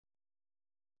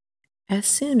As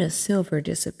soon as Silver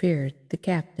disappeared, the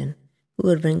captain, who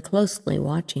had been closely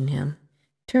watching him,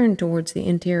 turned towards the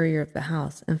interior of the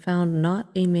house and found not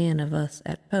a man of us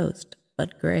at post,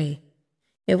 but Gray.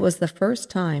 It was the first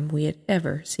time we had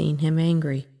ever seen him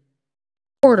angry.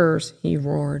 "Orders!" he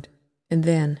roared, and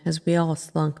then, as we all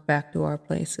slunk back to our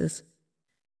places,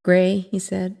 "Gray," he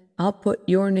said, "I'll put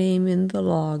your name in the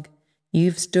log.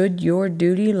 You've stood your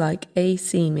duty like a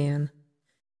seaman.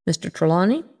 Mr.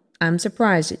 Trelawney, I'm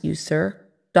surprised at you, sir.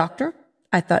 Doctor,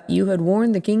 I thought you had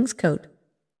worn the king's coat.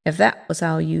 If that was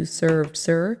how you served,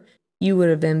 sir, you would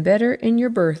have been better in your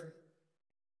berth."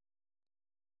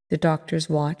 The doctor's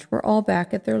watch were all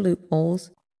back at their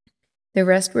loopholes. The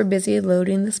rest were busy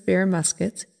loading the spare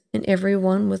muskets, and every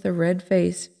one with a red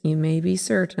face, you may be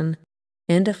certain,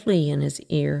 and a flea in his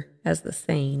ear, as the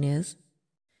saying is.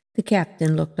 The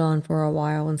captain looked on for a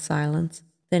while in silence.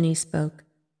 Then he spoke.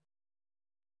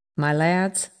 "My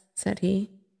lads," said he,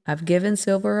 "I've given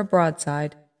Silver a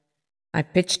broadside. I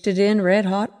pitched it in red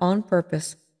hot on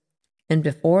purpose, and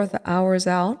before the hour's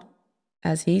out,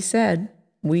 as he said,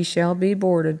 we shall be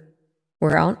boarded.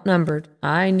 We're outnumbered,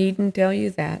 I needn't tell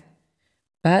you that.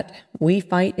 But we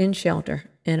fight in shelter,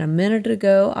 and a minute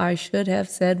ago I should have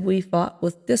said we fought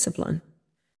with discipline.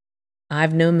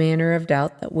 I've no manner of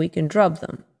doubt that we can drub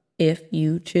them, if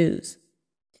you choose."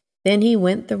 Then he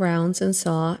went the rounds and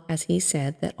saw, as he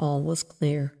said, that all was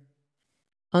clear.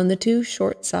 On the two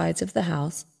short sides of the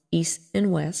house, east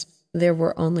and west, there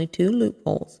were only 2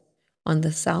 loopholes. On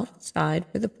the south side,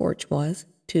 where the porch was,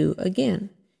 2 again,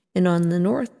 and on the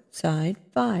north side,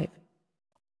 5.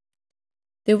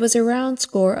 There was a round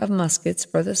score of muskets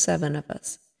for the 7 of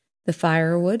us. The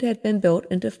firewood had been built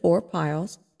into 4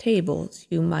 piles, tables,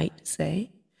 you might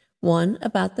say, one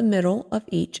about the middle of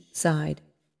each side,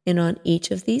 and on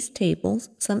each of these tables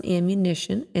some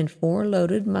ammunition and 4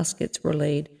 loaded muskets were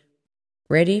laid,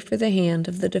 ready for the hand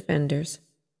of the defenders.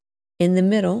 In the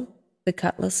middle, the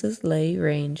cutlasses lay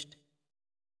ranged.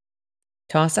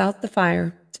 "Toss out the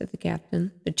fire," said the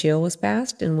captain. "The chill was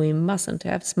past, and we mustn't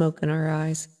have smoke in our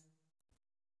eyes."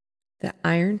 The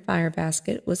iron fire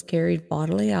basket was carried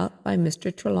bodily out by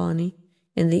Mr. Trelawney,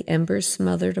 and the embers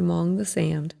smothered among the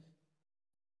sand.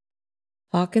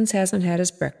 "Hawkins hasn't had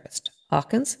his breakfast.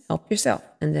 Hawkins, help yourself,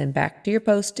 and then back to your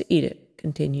post to eat it,"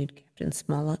 continued Captain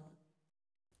Smollett.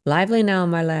 "Lively now,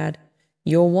 my lad.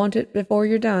 You'll want it before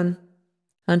you're done.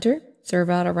 Hunter, serve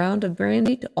out a round of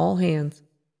brandy to all hands."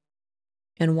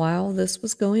 And while this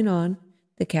was going on,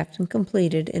 the captain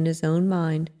completed in his own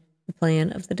mind the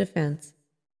plan of the defense.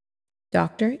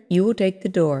 "Doctor, you will take the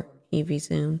door," he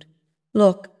resumed.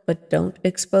 "Look, but don't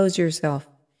expose yourself.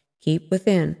 Keep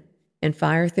within, and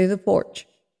fire through the porch.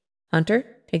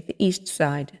 Hunter, take the east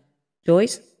side.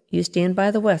 Joyce, you stand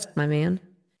by the west, my man.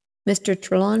 Mr.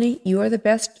 Trelawney, you are the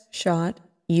best shot.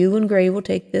 You and Gray will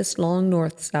take this long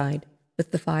north side,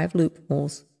 with the 5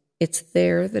 loopholes. It's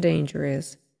there the danger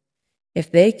is.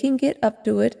 If they can get up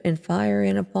to it and fire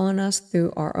in upon us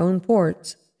through our own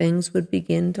ports, things would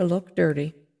begin to look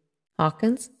dirty.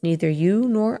 Hawkins, neither you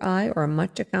nor I are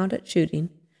much account at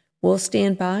shooting. We'll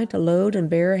stand by to load and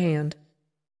bear a hand."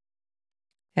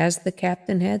 As the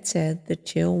captain had said, the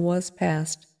chill was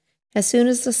past. As soon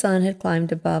as the sun had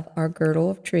climbed above our girdle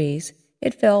of trees,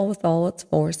 it fell with all its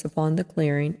force upon the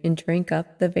clearing and drank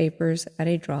up the vapors at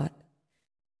a draught.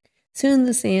 Soon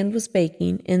the sand was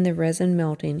baking and the resin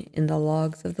melting in the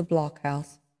logs of the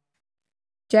blockhouse.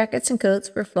 Jackets and coats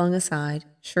were flung aside,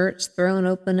 shirts thrown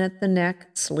open at the neck,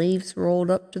 sleeves rolled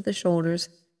up to the shoulders,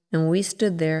 and we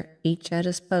stood there, each at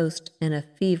his post, in a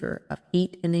fever of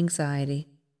heat and anxiety.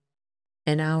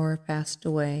 An hour passed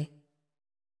away.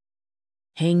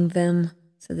 "Hang them,"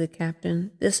 said the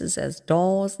captain. "This is as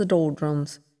dull as the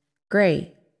doldrums.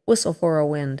 Gray, whistle for a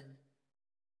wind."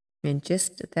 And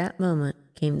just at that moment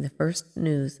came the first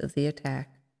news of the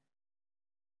attack.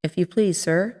 "If you please,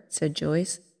 sir," said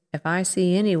Joyce, "if I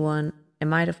see anyone,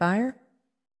 am I to fire?"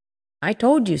 "I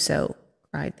told you so,"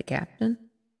 cried the captain.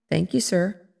 "Thank you,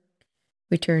 sir,"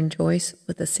 returned Joyce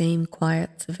with the same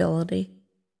quiet civility.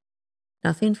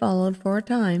 Nothing followed for a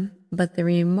time, but the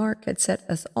remark had set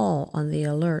us all on the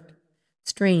alert,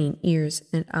 straining ears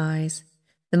and eyes,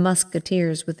 the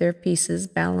musketeers with their pieces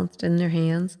balanced in their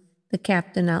hands, the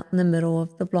captain out in the middle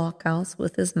of the blockhouse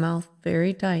with his mouth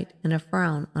very tight and a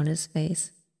frown on his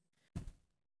face.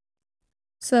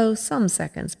 So some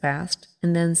seconds passed,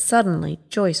 and then suddenly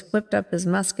Joyce whipped up his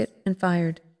musket and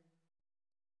fired.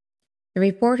 The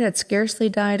report had scarcely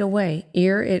died away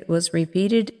ere it was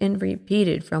repeated and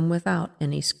repeated from without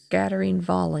in a scattering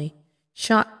volley,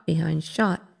 shot behind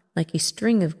shot, like a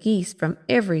string of geese from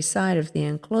every side of the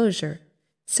enclosure.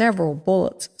 Several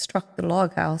bullets struck the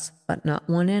log house, but not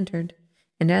one entered.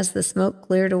 and as the smoke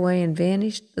cleared away and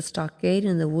vanished, the stockade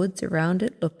and the woods around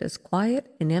it looked as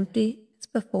quiet and empty as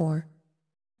before.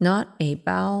 Not a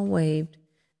bough waved,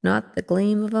 not the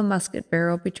gleam of a musket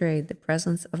barrel betrayed the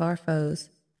presence of our foes.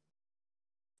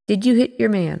 "Did you hit your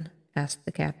man?" asked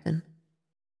the captain.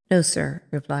 "No, sir,"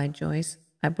 replied Joyce.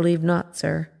 "I believe not,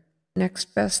 sir."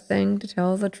 "Next best thing to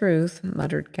tell the truth,"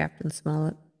 muttered Captain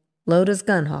Smollett. "Load his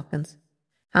gun, Hawkins.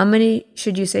 How many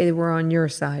should you say were on your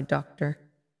side, Doctor?"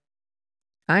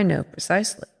 "I know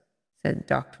precisely," said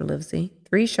Dr. Livesey.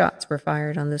 3 shots were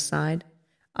fired on this side.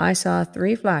 I saw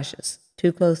 3 flashes,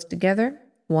 2 close together,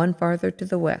 1 farther to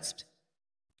the west.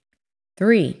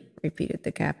 "3," repeated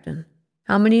the captain.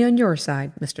 "How many on your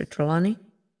side, Mr. Trelawney?"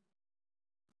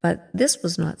 But this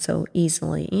was not so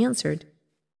easily answered.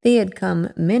 They had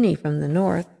come many from the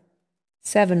north,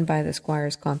 7 by the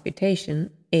squire's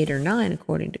computation, 8 or 9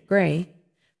 according to Gray.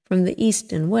 From the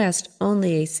east and west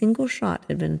only a single shot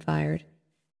had been fired.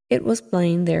 It was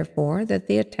plain, therefore, that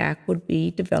the attack would be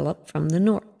developed from the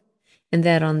north, and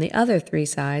that on the other 3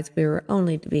 sides we were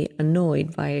only to be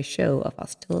annoyed by a show of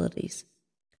hostilities.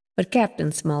 But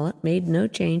Captain Smollett made no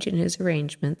change in his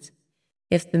arrangements.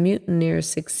 If the mutineers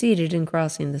succeeded in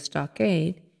crossing the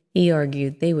stockade, he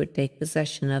argued they would take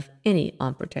possession of any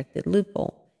unprotected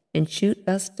loophole and shoot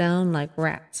us down like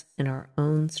rats in our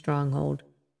own stronghold.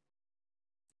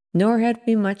 Nor had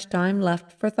we much time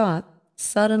left for thought.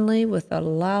 Suddenly, with a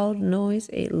loud noise,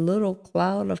 a little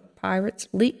cloud of pirates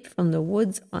leaped from the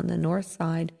woods on the north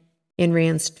side and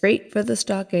ran straight for the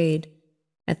stockade.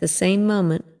 At the same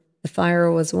moment, the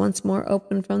fire was once more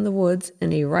opened from the woods,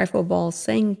 and a rifle ball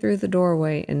sang through the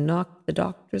doorway and knocked the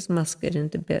doctor's musket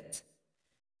into bits.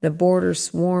 The boarders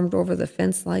swarmed over the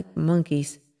fence like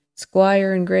monkeys.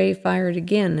 Squire and Gray fired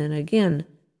again and again.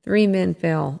 3 men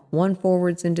fell, 1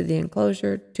 forwards into the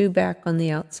enclosure, 2 back on the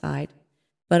outside.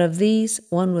 But of these,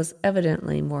 1 was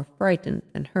evidently more frightened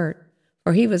than hurt,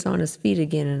 for he was on his feet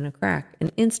again in a crack and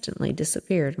instantly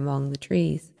disappeared among the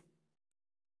trees.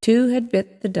 2 had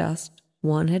bit the dust,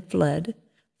 1 had fled,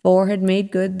 4 had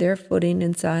made good their footing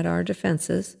inside our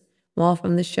defenses, while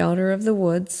from the shelter of the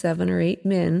woods 7 or 8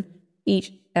 men,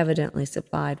 each evidently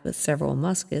supplied with several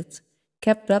muskets,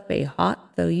 kept up a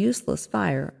hot though useless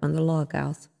fire on the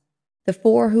log-house. The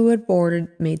 4 who had boarded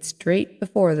made straight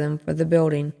before them for the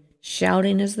building,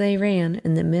 shouting as they ran,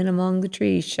 and the men among the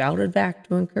trees shouted back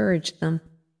to encourage them.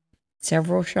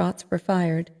 Several shots were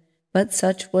fired, but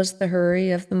such was the hurry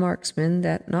of the marksmen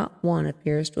that not one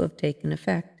appears to have taken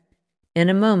effect. In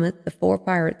a moment the 4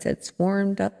 pirates had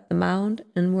swarmed up the mound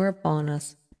and were upon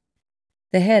us.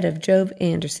 The head of Job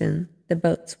Anderson, the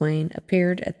boatswain,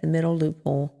 appeared at the middle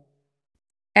loophole.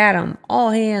 "At 'em!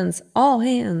 All hands! All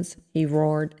hands!" he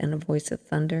roared in a voice of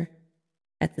thunder.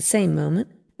 At the same moment,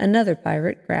 another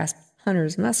pirate grasped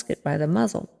Hunter's musket by the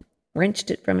muzzle, wrenched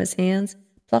it from his hands,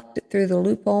 plucked it through the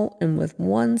loophole, and with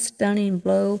one stunning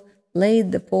blow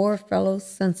laid the poor fellow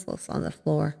senseless on the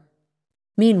floor.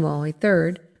 Meanwhile, a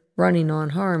third, running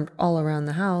unharmed all around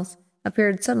the house,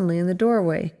 appeared suddenly in the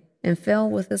doorway and fell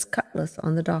with his cutlass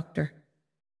on the doctor.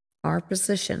 Our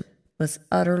position was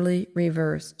utterly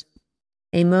reversed.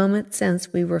 A moment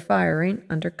since we were firing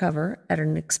under cover at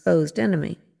an exposed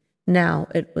enemy. Now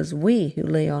it was we who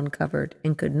lay uncovered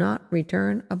and could not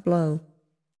return a blow.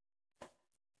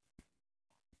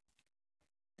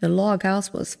 The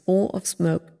log-house was full of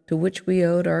smoke, to which we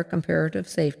owed our comparative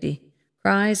safety.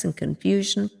 Cries and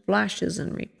confusion, flashes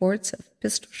and reports of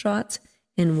pistol shots,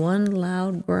 and one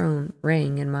loud groan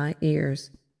rang in my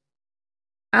ears.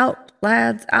 "Out,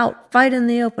 lads, out! Fight in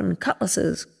the open!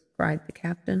 Cutlasses!" cried the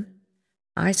captain.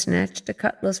 I snatched a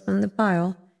cutlass from the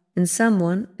pile, and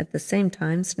someone, at the same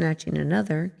time snatching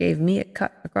another, gave me a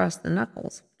cut across the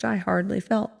knuckles, which I hardly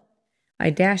felt. I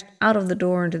dashed out of the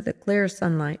door into the clear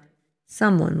sunlight.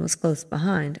 Someone was close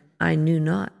behind, I knew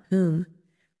not whom.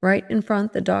 Right in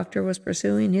front, the doctor was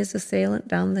pursuing his assailant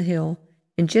down the hill,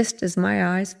 and just as my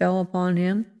eyes fell upon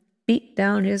him, beat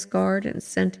down his guard and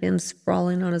sent him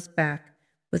sprawling on his back,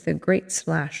 with a great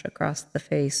slash across the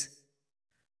face.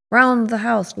 "Round the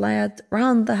house, lads,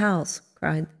 round the house!"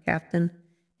 cried the captain,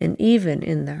 and even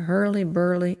in the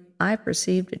hurly-burly I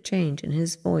perceived a change in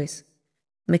his voice.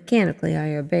 Mechanically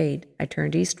I obeyed. I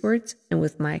turned eastwards, and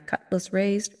with my cutlass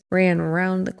raised, ran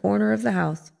round the corner of the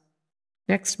house.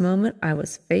 Next moment I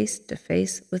was face to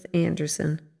face with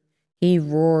Anderson. He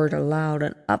roared aloud,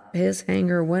 and up his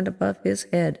hanger went above his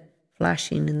head,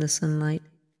 flashing in the sunlight.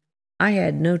 I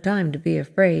had no time to be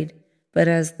afraid, but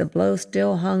as the blow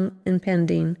still hung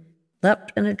impending,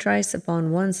 leapt in a trice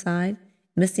upon one side,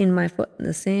 missing my foot in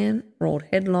the sand, rolled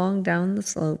headlong down the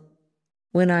slope.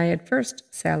 When I had first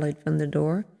sallied from the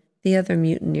door, The other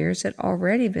mutineers had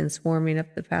already been swarming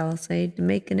up the palisade to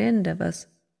make an end of us.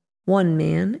 One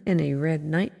man in a red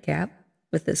nightcap,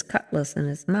 with his cutlass in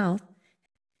his mouth,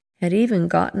 had even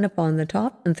gotten upon the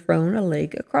top and thrown a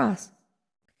leg across.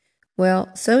 Well,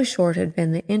 so short had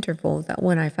been the interval that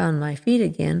when I found my feet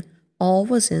again, all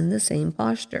was in the same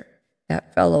posture.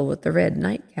 That fellow with the red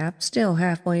nightcap still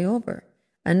halfway over,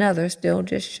 another still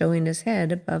just showing his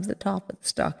head above the top of the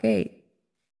stockade.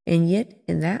 And yet,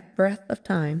 in that breath of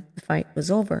time, the fight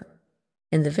was over,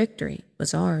 and the victory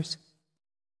was ours.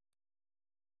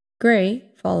 Gray,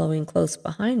 following close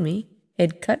behind me,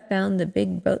 had cut down the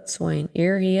big boatswain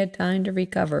ere he had time to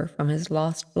recover from his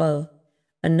lost blow.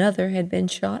 Another had been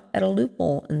shot at a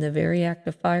loophole in the very act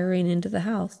of firing into the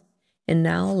house, and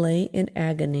now lay in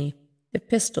agony, the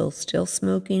pistol still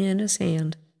smoking in his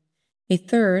hand. A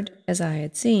third, as I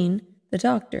had seen, the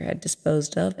doctor had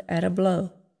disposed of at a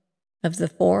blow. Of the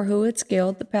 4 who had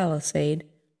scaled the palisade,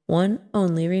 1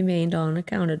 only remained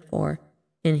unaccounted for,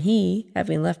 and he,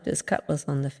 having left his cutlass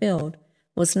on the field,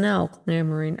 was now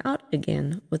clambering out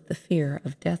again with the fear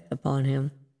of death upon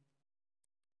him.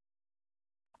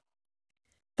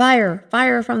 "Fire!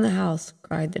 Fire from the house!"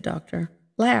 cried the doctor.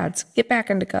 "Lads, get back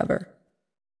into cover!"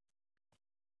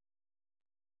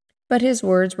 But his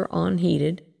words were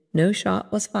unheeded. No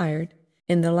shot was fired,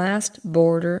 and the last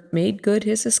boarder made good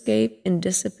his escape and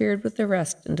disappeared with the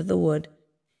rest into the wood.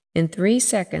 In 3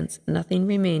 seconds nothing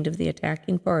remained of the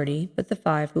attacking party but the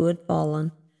 5 who had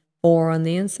fallen, 4 on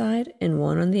the inside and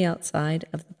 1 on the outside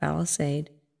of the palisade.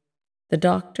 The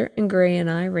doctor and Gray and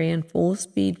I ran full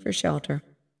speed for shelter.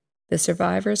 The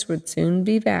survivors would soon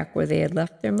be back where they had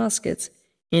left their muskets,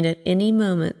 and at any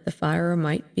moment the fire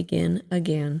might begin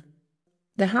again.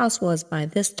 The house was by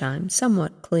this time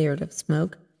somewhat cleared of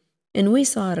smoke, and we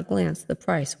saw at a glance the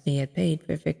price we had paid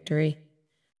for victory.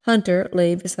 Hunter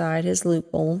lay beside his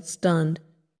loophole, stunned.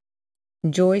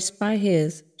 Joyce by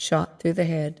his, shot through the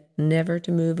head, never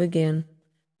to move again,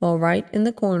 while right in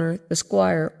the corner the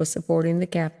squire was supporting the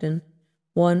captain,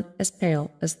 one as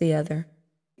pale as the other.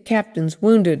 "The captain's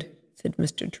wounded," said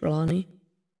Mr. Trelawney.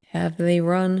 "Have they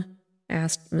run?"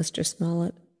 asked Mr.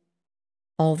 Smollett.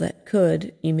 "All that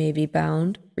could, you may be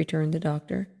bound," returned the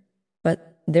doctor.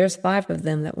 "But there's 5 of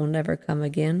them that will never come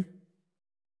again."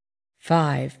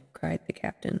 "5!" cried the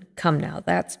captain. "Come now,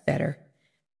 that's better.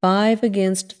 5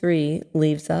 against 3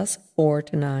 leaves us 4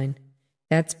 to 9.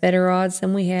 That's better odds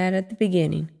than we had at the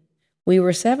beginning. We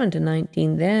were 7 to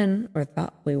 19 then, or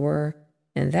thought we were,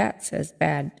 and that's as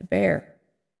bad to bear."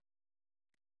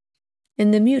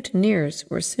 And the mutineers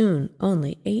were soon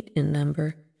only 8 in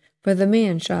number, for the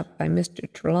man shot by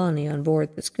Mr. Trelawney on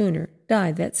board the schooner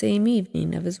died that same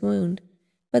evening of his wound,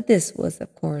 but this was,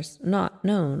 of course, not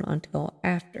known until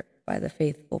after by the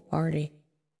faithful party.